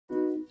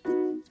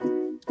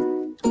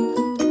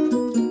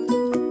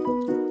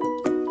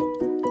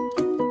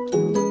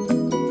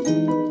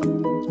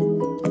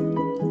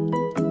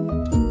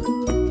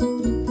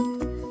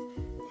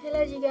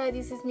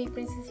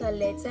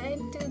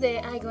Alright, so today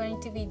I'm going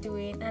to be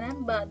doing an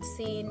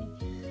unboxing,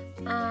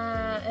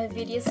 a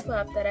video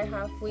swap that I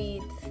have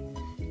with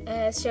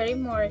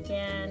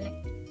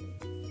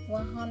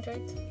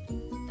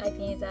SheriMorgan100. I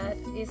think that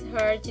is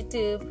her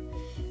YouTube.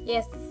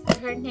 Yes,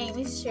 her name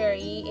is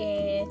Sherry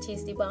and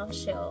she's the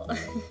Bombshell.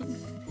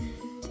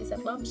 She's a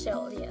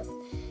Bombshell, yes.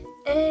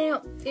 And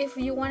if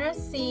you want to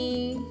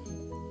see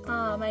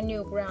my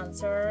new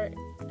bronzer,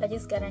 I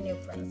just got a new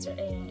bronzer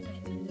and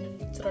I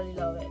totally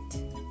love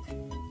it.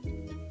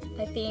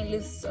 I think it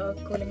looks so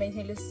cool. It makes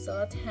me look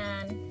so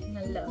tan and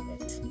I love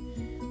it.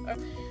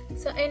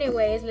 So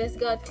anyways, let's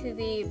go to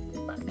the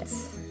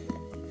box.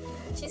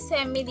 She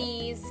sent me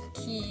these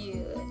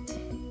cute.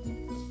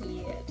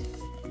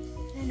 I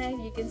don't know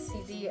if you can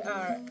see the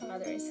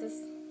addresses.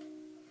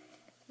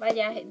 But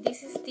yeah,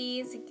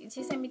 she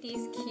sent me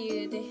these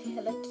cute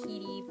Hello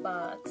Kitty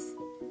box.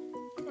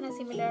 Kind of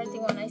similar to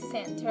the one I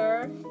sent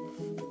her.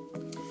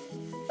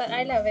 But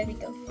I love it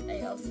because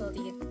I also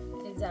did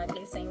exactly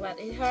the same. But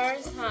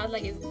hers had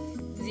like a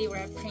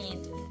zebra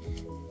print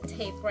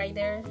tape right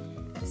there.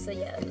 So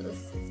yeah, it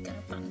was kind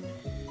of fun.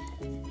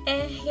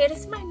 And here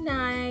is my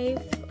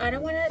knife. I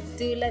don't want to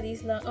do like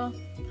this long. Oh,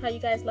 how you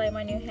guys like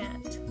my new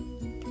hat?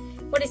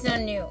 But it's not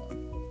new.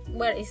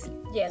 Well,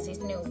 yes, it's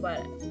new,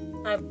 but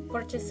I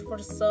purchased for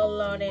so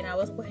long and I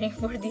was waiting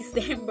for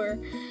December,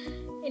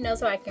 you know,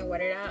 so I can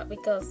wear it out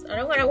because I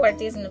don't want to wear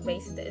this in the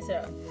base day.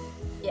 So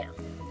yeah.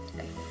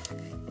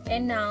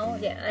 And now,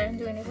 yeah, I'm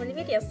doing it for the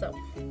video, so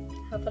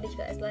hopefully you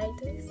guys like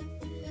this.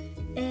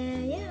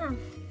 And yeah,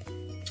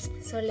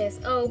 so let's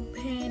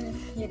open.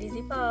 Here is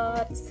the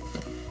box.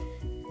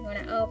 I'm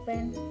gonna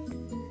open.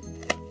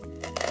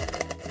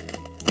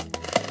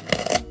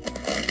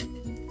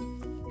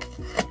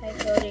 I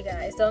told you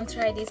guys, don't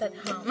try this at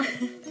home.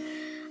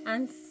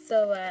 I'm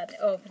so bad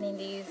opening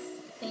this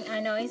thing. I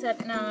know it's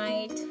at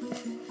night,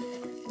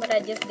 but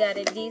I just got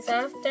it this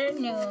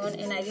afternoon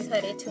and I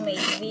decided to make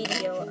a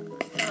video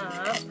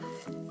up.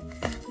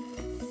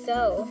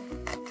 So I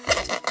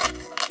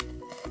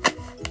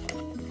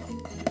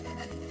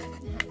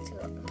have to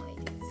open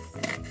like this.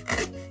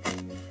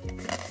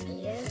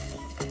 Yes.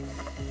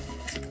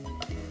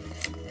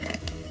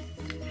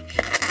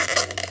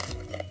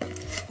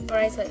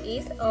 Alright, so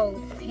it's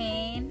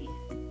open.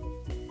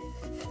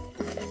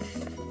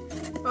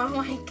 Oh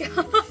my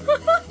god.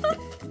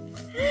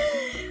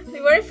 The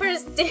very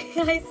first thing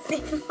I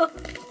see.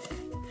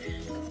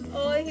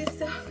 Oh, he's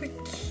so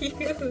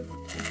cute.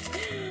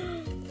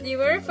 The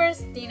very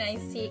first thing I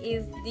see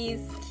is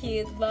this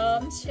cute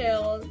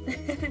Bombshell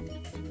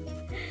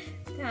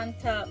tank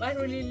top. I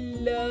really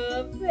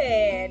love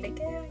it. Look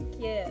how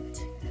cute.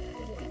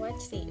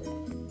 Watch this.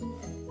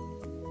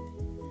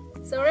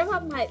 Sorry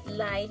about my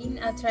lighting.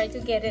 I tried to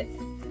get it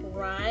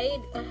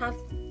right.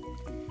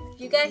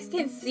 You guys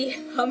can see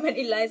how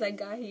many lights I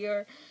got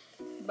here,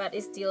 but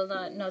it's still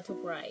not too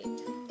bright.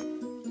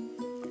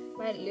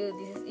 But look,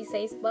 it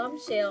says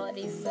Bombshell. It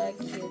is so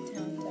cute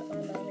tank top. I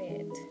love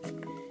it.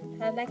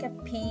 It has like a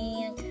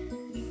pink,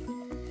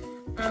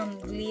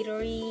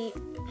 glittery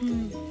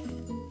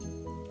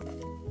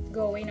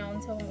going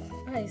on. So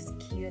oh, it's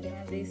cute.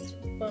 And this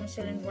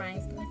Bombshell and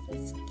rhinestones.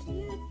 It's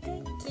cute.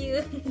 Thank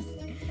you.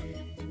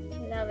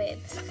 Love it.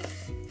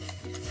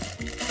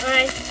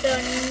 Alright, so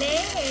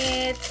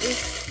next is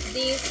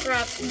this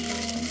wrapping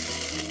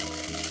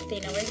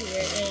thing over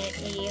here, and it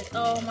is,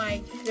 oh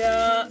my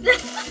god.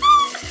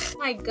 Oh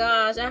my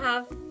gosh, I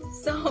have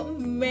so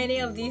many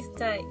of these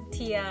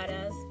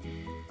tiaras.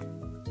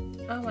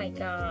 Oh my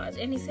gosh,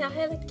 and it's a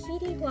Hello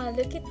Kitty one.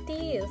 Look at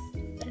this.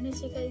 I don't know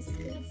if you guys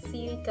can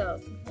see it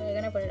because we're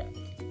gonna put it up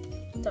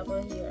top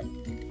of here.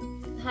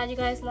 How do you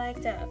guys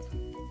like that?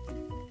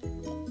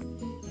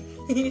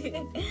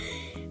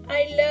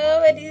 I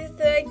love it. It's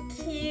so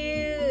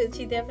cute.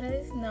 She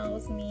definitely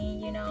knows me,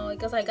 you know,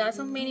 because I got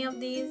so many of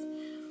these.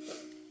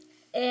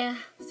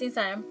 Since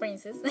I am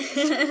princess.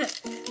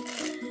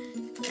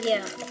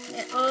 Yeah.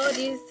 And oh,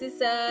 this is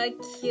so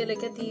cute.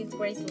 Look at these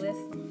bracelets.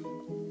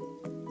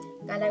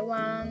 Got like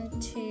 1,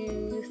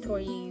 2,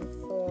 3,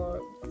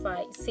 4,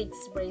 5,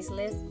 6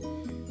 bracelets,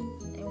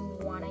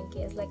 and one I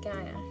guess like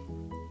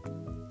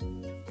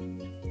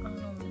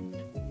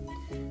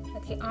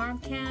arm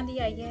candy,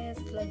 I guess,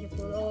 like you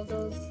put all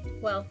those,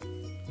 well,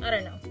 I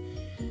don't know,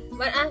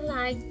 but I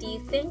like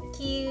this. Thank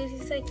you.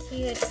 It's so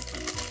cute.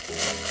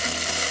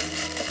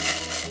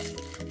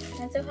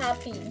 I'm so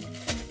happy.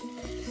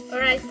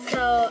 Alright,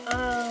 so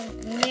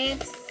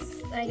next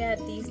I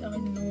got these. Oh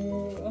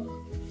no.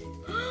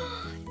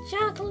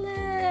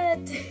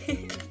 Chocolate.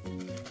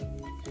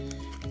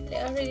 I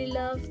really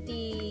love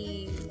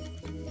these.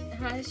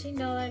 How does she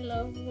know I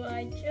love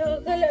white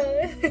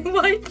chocolate?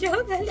 White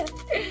chocolate.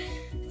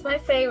 It's my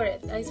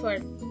favorite. I swear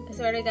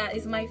to God,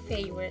 it's my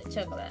favorite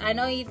chocolate. I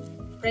know it's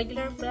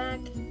regular black,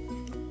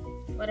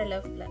 but I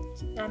love black.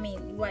 I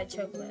mean white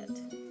chocolate.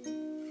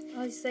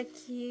 Oh, it's so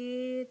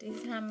cute.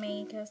 It's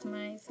handmade,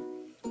 customized.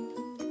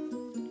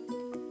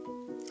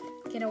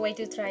 Can't wait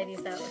to try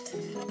this out.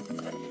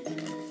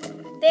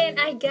 Then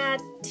I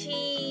got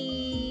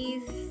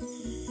these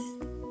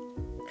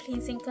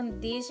cleansing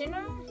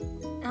conditioner.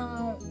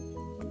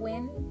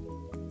 Wind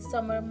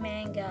Summer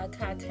Mango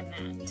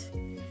Coconut.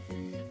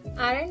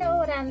 I don't know,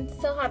 but I'm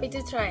so happy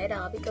to try it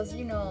out because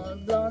you know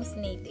blondes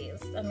need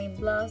this. I mean,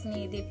 blondes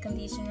need deep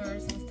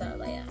conditioners and stuff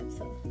like that.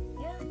 So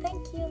yeah,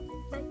 thank you.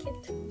 Like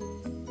it.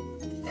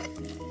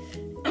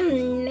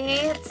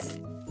 Next.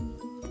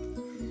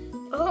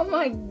 Oh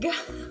my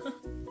god.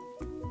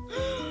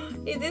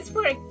 Is this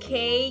for a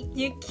cake?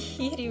 You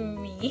kidding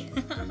me?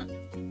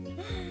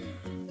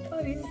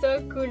 Oh, this is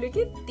so cool. Look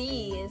at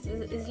this.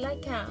 It's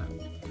like a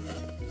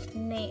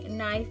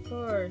knife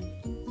for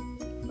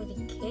the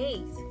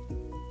cakes.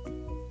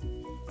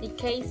 The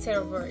cake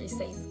server. It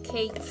says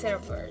cake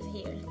server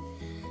here.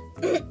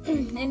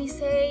 And it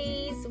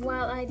says,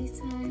 while I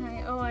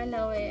design, oh, I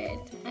love it.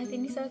 I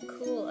think it's so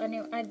cool. I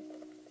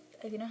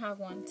didn't have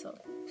one, so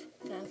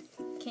that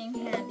came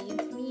handy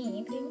to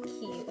me. Thank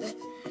you.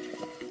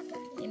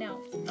 You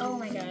know, oh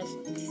my gosh,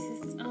 this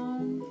is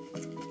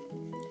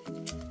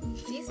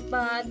this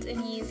bot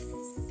and is,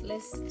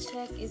 let's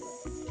check is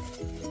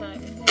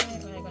time.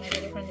 I'm gonna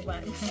get it from the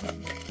bottom.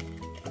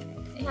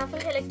 I have a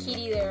Hello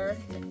Kitty there.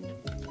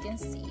 You can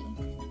see.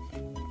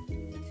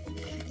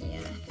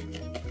 Yeah.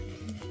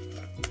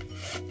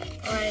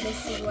 Alright, let's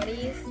see what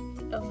is.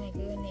 Oh my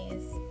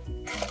goodness.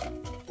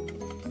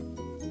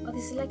 Oh,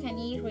 this is like an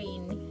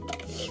earring.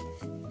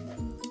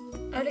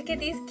 Oh, look at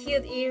this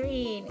cute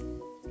earring.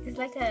 It's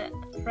like a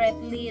red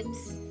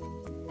lips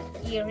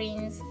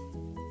earrings.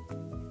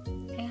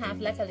 I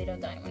have like a little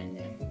diamond in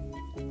there.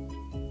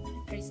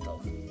 Crystal.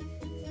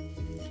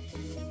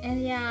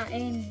 And yeah,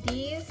 and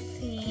this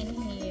thing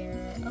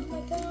here. Oh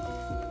my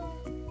god.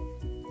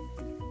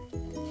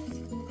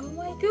 Oh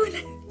my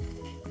goodness.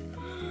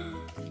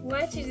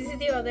 Watch, this is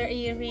the other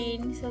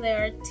earring. So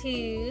there are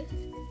two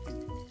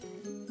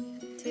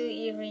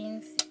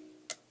earrings.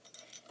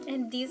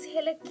 And this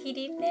Hello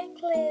Kitty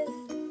necklace.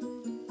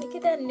 Look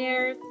at that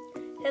nerve.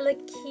 Hello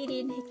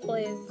Kitty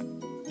necklace.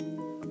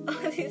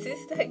 Oh, this is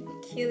so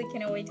cute. I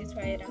cannot wait to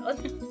try it out.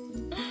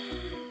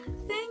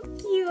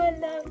 Thank you. I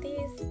love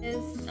this.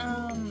 This,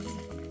 oh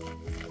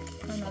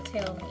no,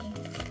 tell me.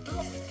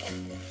 Oh,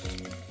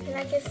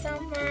 like a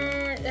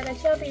summer, like a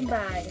shopping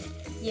bag.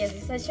 Yes,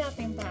 it's a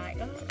shopping bag.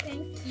 Oh,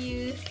 thank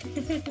you.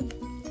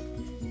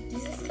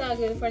 This is so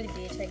good for the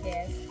beach, I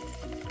guess.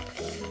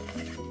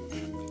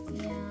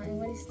 Yeah, and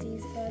what is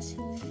this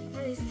fashion?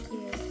 That is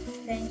cute.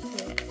 Thank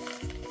you.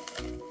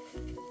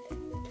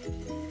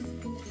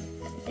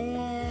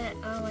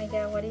 Oh my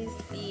god, what is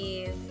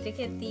this? Look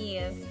at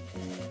this.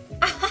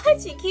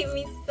 She gave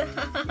me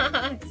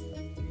socks.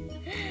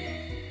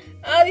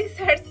 Oh, these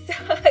are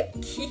so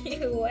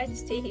cute.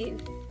 Watch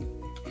this.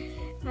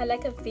 I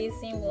like a peace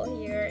symbol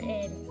here,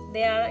 and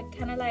they are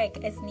kind of like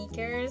a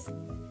sneakers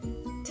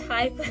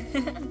type.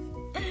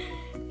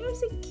 They're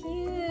so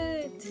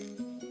cute.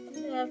 I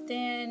love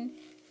them.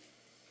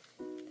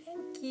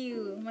 Thank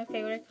you. My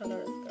favorite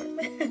color, of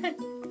course.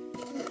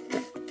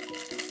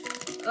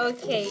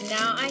 Okay,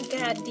 now I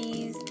got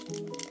these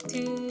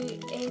two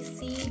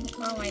AC.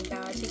 Oh my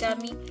gosh, she got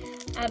me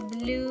a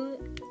blue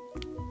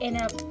and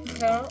a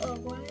pearl or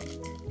white.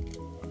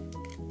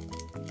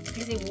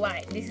 This is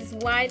white. This is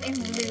white and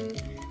blue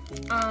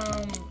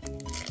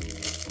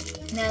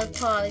nail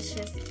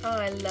polishes. Oh,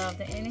 I love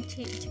them. And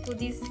she put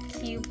this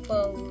cute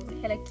bow,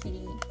 Hello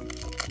Kitty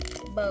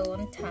bow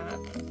on top.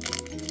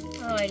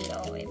 Oh, I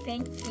love it.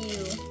 Thank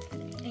you.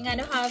 And I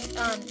don't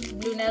have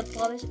blue nail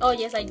polish. Oh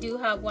yes, I do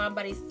have one,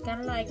 but it's kind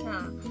of like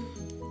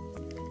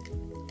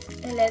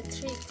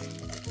electric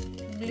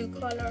blue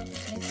color.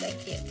 It's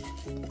like it.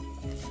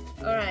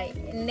 All right,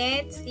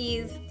 next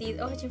is this.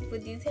 Oh, you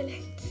put this Hello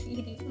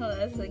Kitty. Oh,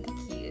 that's so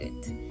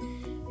cute.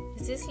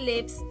 This is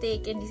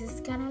lipstick, and this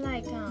is kind of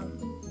like I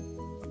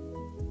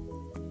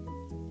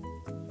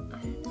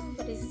don't know,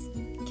 but it's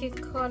cute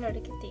color.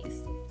 Look at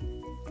this.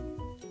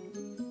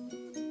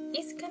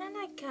 It's kind of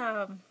like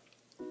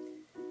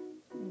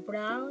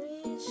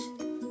brownish,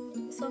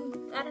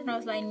 I don't know,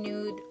 it's like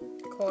nude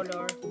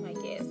color, I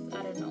guess.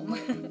 I don't know.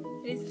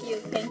 It's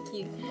cute. Thank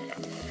you.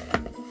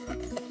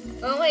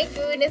 Oh my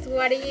goodness,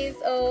 what is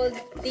all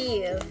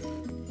this?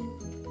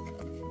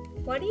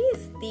 What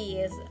is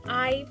this?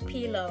 Eye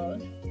pillow.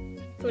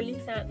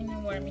 Cooling out in a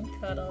warming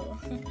cuddle.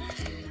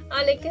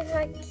 Oh, look at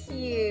how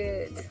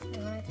cute.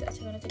 I'm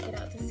gonna check it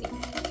out to see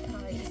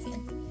how easy.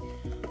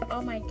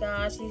 Oh my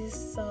gosh, this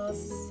is so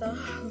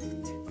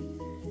soft.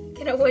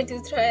 Cannot wait to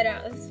try it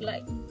out. It's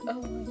like,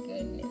 oh my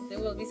goodness, it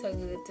will be so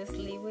good to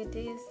sleep with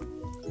this.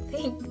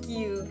 Thank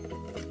you.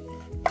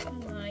 I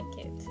like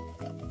it.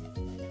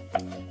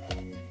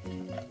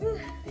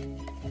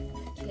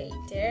 Okay,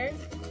 there.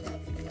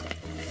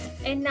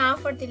 And now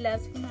for the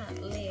last but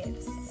not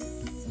least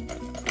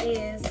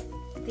is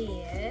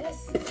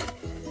this.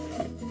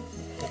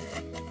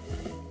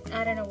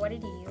 I don't know what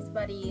it is,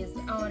 but it is,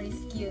 oh,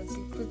 it's cute.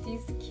 You put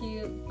these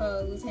cute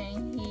bows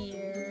in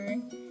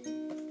here.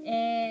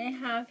 And I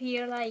have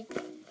here like,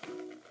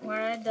 what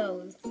are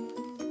those?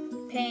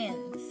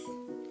 Pens.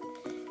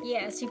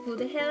 Yeah, she put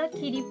the Hello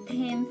Kitty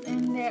pens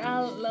in there.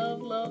 I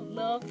love, love,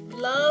 love,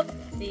 love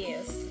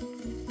this.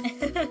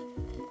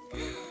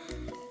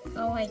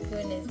 Oh my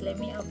goodness, let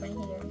me open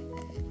here.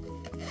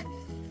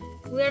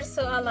 We are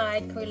so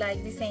alike, we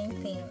like the same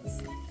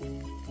things.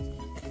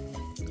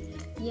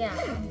 Yeah.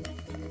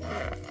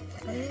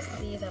 What is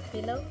this? A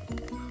pillow?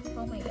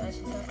 Oh my gosh,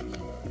 it's a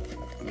pillow.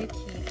 Look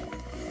cute.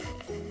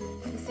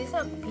 Is this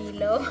a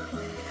pillow?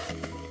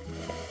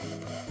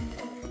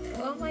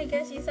 Oh my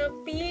gosh, it's a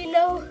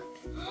pillow.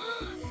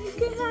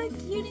 Look at how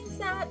cute it's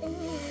satin.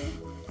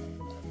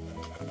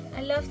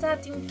 I love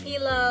satin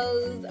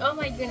pillows. Oh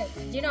my goodness.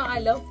 You know I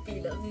love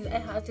pillows. I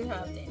have to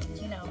have them,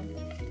 you know.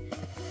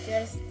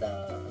 They're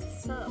so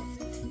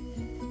soft.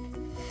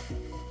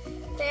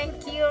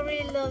 Thank you. I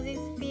really love this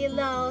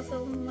pillow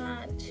so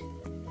much.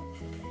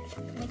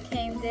 They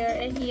came there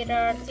and here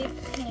are the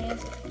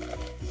pants.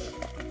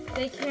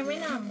 They came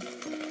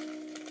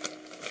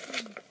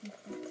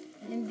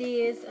in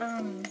this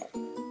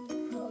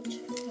pouch.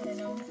 I don't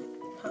know,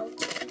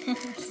 pouch.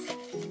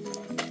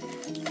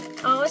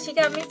 Oh, she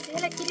got me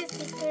Hello Kitty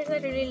stickers. I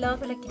really love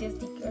Hello Kitty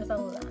stickers a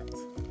lot.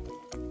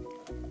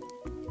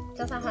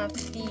 Because I have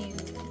few.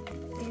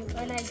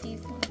 I like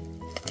this one.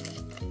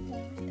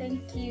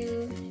 Thank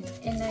you.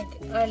 And like,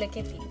 oh look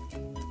at these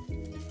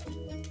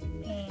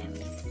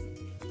pants.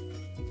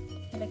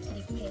 Hello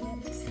Kitty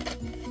pants.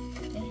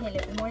 And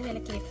more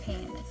Hello Kitty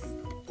pants.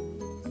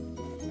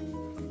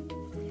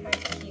 How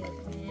cute,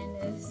 man.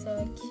 That's so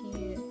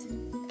cute.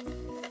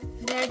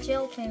 They're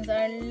gel pens.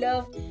 I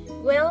love.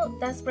 Well,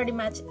 that's pretty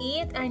much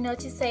it. I know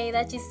she said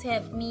that she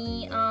sent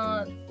me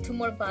 2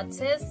 more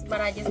boxes,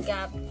 but I just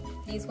got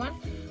this one.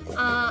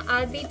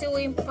 I'll be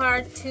doing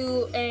part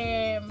 2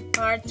 and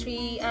part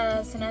 3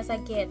 as soon as I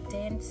get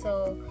them.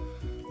 So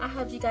I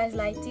hope you guys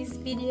like this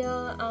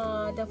video.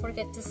 Don't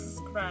forget to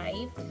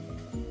subscribe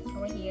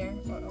over here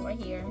or over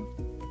here.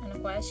 I'm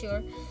not quite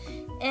sure.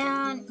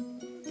 And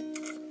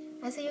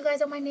I'll see you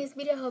guys on my next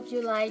video. I hope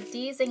you like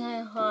this, and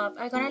I hope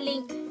I'm gonna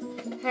link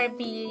her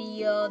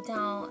video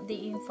down the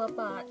info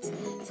box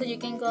so you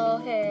can go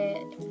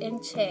ahead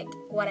and check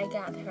what I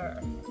got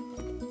her.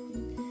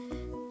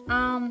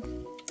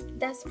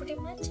 That's pretty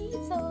much it.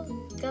 So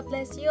God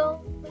bless you all.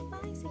 Bye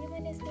bye. See you in my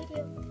next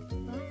video.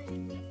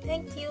 Bye.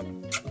 Thank you.